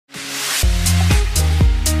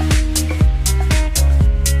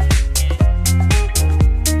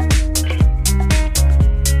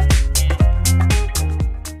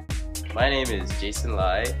Jason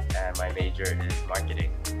Lai, and my major is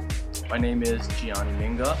marketing. My name is Gianni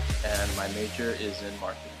Minga, and my major is in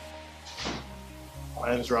marketing. My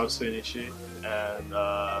name is Rob Suinishi,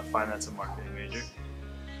 and finance and marketing major.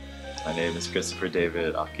 My name is Christopher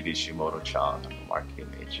David Akirishimoto-chan. I'm a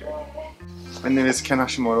marketing major. My name is Ken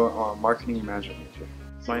Hashimoto, marketing and management major.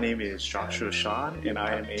 My name is Joshua Sean, and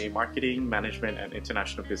I am a marketing, management, and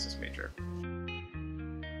international business major.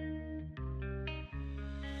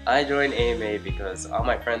 I joined AMA because all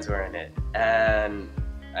my friends were in it, and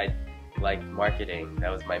I liked marketing. That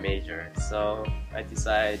was my major, so I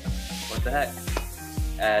decided, what the heck?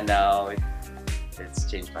 And now it's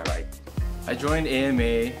changed my life. I joined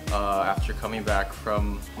AMA after coming back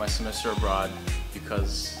from my semester abroad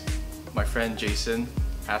because my friend Jason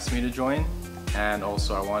asked me to join, and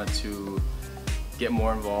also I wanted to get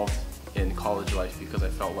more involved in college life because I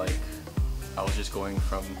felt like I was just going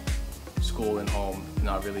from school and home,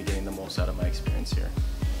 not really getting the most out of my experience here.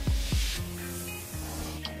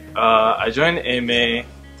 I joined AMA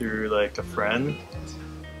through like a friend,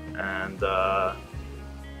 and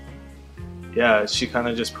yeah, she kind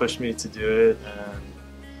of just pushed me to do it. And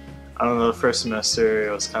I don't know, the first semester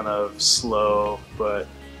it was kind of slow, but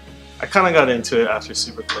I kind of got into it after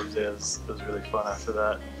Super Club Day. It was really fun after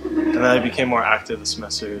that, and then I became more active the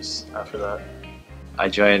semesters after that. I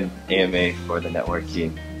joined AMA for the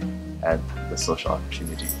networking and the social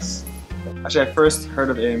opportunities. Actually, I first heard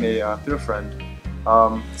of AMA through a friend.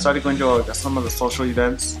 Started going to some of the social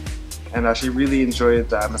events, and actually really enjoyed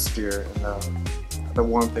the atmosphere and the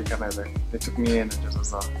warmth they took me in, and it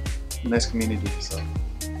was a nice community. So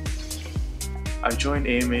I joined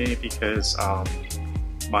AMA because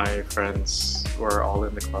my friends were all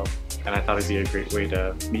in the club, and I thought it'd be a great way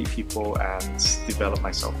to meet people and develop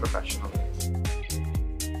myself professionally.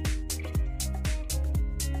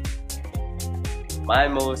 My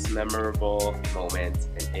most memorable moment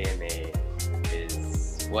in AMA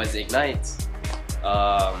was Ignite.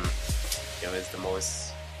 It was the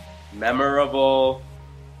most memorable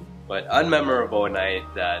but unmemorable night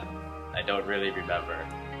that I don't really remember.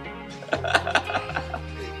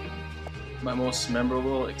 My most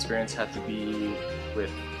memorable experience had to be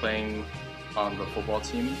with playing on the football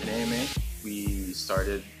team in AMA. We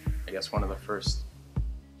started, I guess, one of the first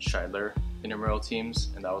Scheidler intramural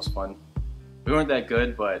teams, and that was fun. We weren't that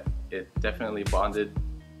good, but it definitely bonded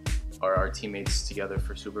our teammates together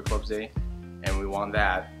for Super Clubs Day, and we won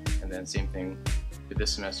that. And then same thing for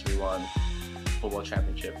this semester, we won football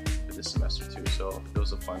championship for this semester too, so it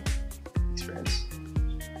was a fun experience.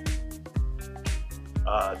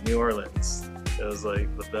 New Orleans. It was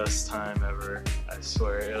like the best time ever, I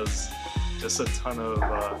swear. It was just a ton of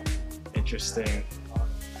interesting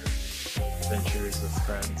adventures with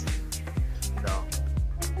friends. You know,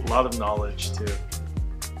 a lot of knowledge too.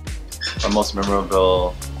 My most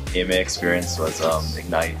memorable AMA experience was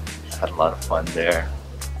Ignite. I had a lot of fun there.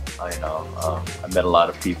 I met a lot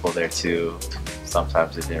of people there too.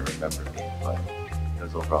 Sometimes they didn't remember me, but it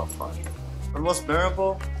was overall fun. the most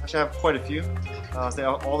memorable, actually I have quite a few. They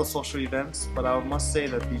are all the social events, but I must say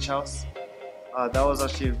the beach house. That was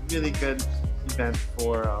actually a really good event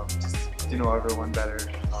for just to know everyone better.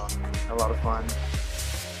 Had a lot of fun,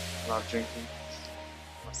 a lot of drinking.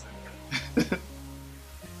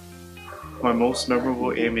 My most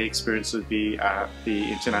memorable AMA experience would be at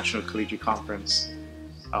the International Collegiate Conference.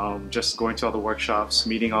 Just going to all the workshops,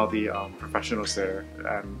 meeting all the professionals there,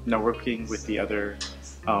 and networking with the other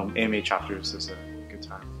AMA chapters is a good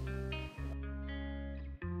time.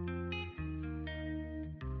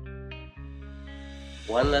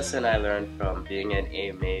 One lesson I learned from being in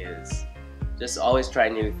AMA is just always try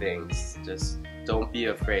new things. Just don't be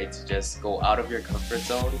afraid to just go out of your comfort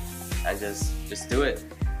zone and just do it.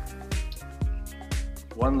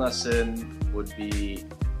 One lesson would be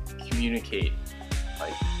communicate.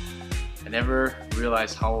 Like, I never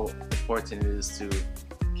realized how important it is to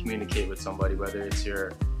communicate with somebody, whether it's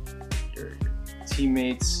your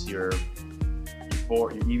teammates, your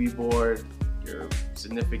EV board, your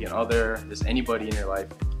significant other, just anybody in your life.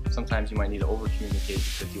 Sometimes you might need to over-communicate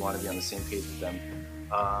because you want to be on the same page with them.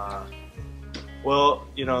 Well,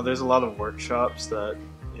 you know, there's a lot of workshops that,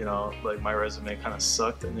 you know, like my resume kind of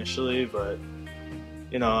sucked initially, but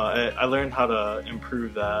you know, I learned how to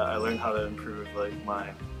improve that. I learned how to improve like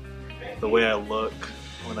the way I look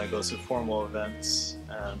when I go to formal events,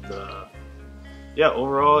 and yeah,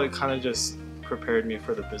 overall it kind of just prepared me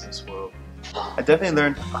for the business world. I definitely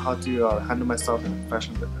learned how to handle myself in a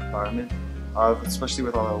professional environment, especially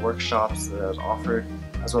with all the workshops that are offered,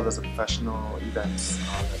 as well as the professional events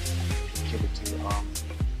that you cater to.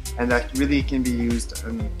 And that really can be used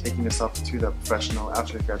in taking yourself to the professional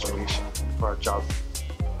after graduation. for our job.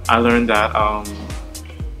 I learned that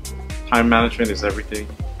time management is everything.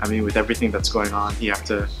 I mean, with everything that's going on, you have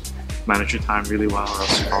to manage your time really well or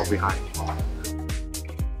else you fall behind.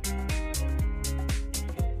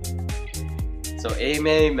 So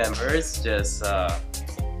AMA members, just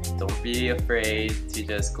don't be afraid to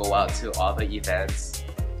just go out to all the events.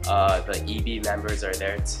 The EB members are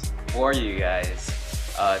there for you guys.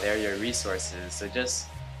 They're your resources. So just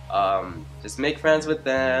make friends with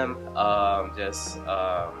them. I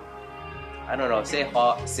don't know.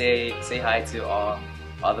 Say hi to all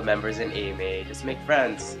the members in AMA. Just make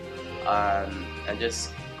friends, and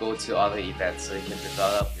just go to all the events so you can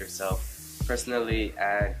develop yourself personally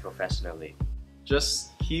and professionally.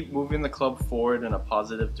 Just keep moving the club forward in a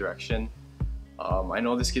positive direction. I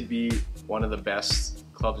know this could be one of the best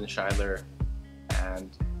clubs in Shiler, and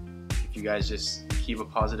if you guys just keep a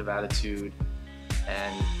positive attitude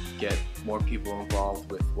and get more people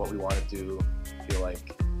involved with what we want to do, I feel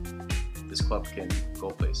like this club can go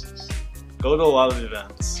places. Go to a lot of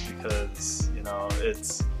events, because you know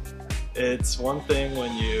it's one thing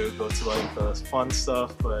when you go to like the fun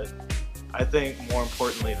stuff, but I think more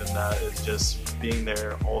importantly than that is just being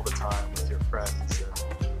there all the time with your friends,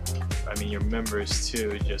 and I mean your members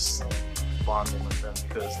too, just bonding with them,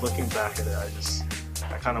 because looking back at it,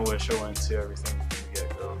 I kind of wish I went to everything from the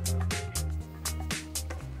get-go.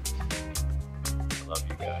 I love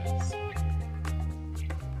you guys.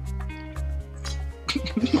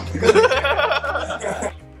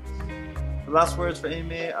 The last words for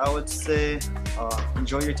AMA, I would say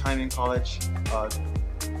enjoy your time in college.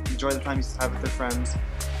 Enjoy the time you have with your friends.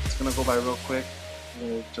 It's gonna go by real quick. You're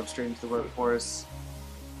gonna jump straight into the workforce.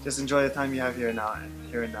 Just enjoy the time you have here and now,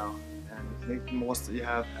 and make the most that you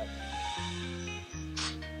have.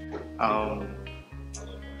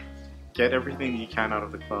 Get everything you can out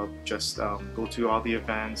of the club. Just go to all the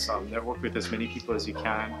events, network with as many people as you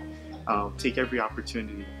can. Take every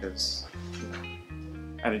opportunity, because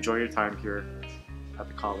and enjoy your time here at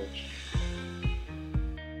the college.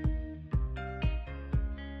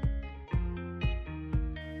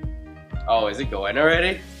 Oh, is it going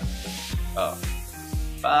already? Oh.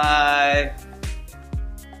 Bye!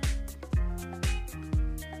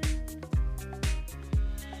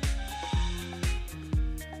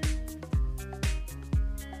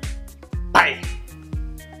 Bye!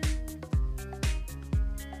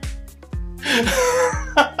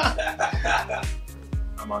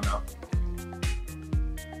 I'm on now.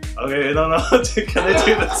 Okay, no, can I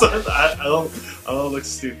do this one? I don't look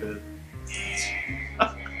stupid.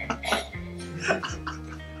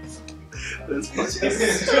 This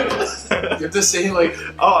You have to say like,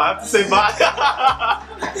 oh, I have to say bye.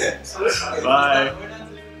 Bye.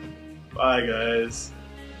 Bye, guys.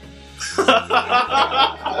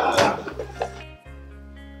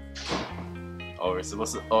 Oh, we're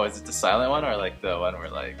supposed to. Oh, is it the silent one or like the one where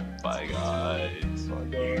like, bye guys, bye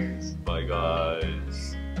guys, bye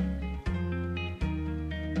guys.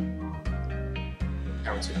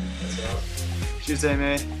 Cheers,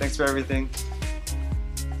 AMA. Thanks for everything.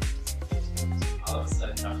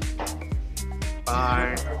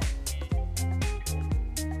 Bye.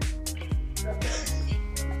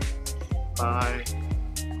 Bye.